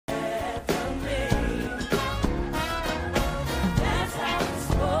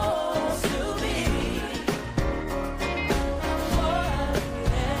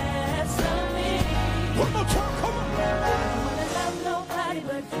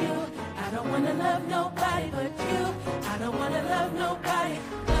wanna love nobody but you. I don't wanna love nobody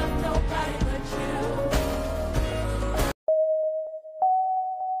but you.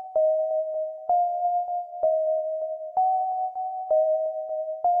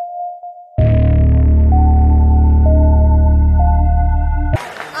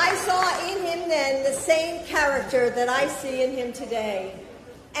 I saw in him then the same character that I see in him today.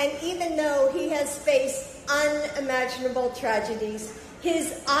 And even though he has faced unimaginable tragedies,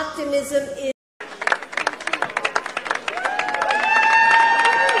 his optimism is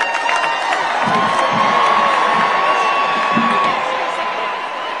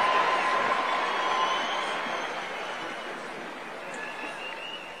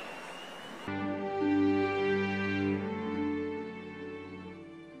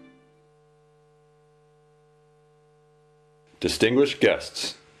Distinguished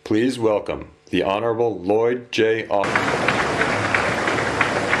guests, please welcome the Honorable Lloyd J. Austin.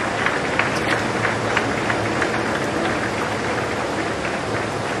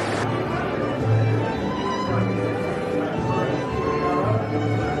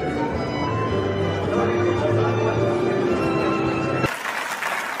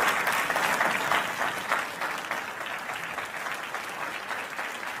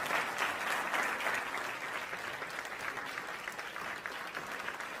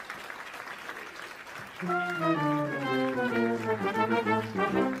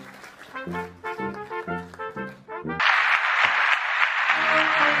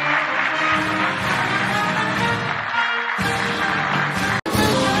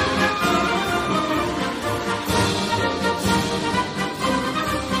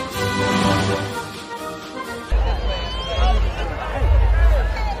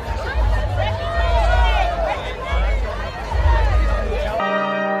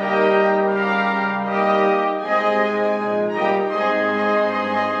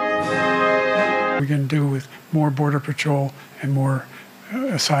 We can do with more Border Patrol and more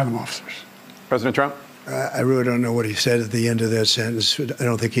asylum officers. President Trump? I really don't know what he said at the end of that sentence. I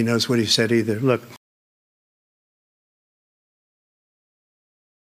don't think he knows what he said either. Look,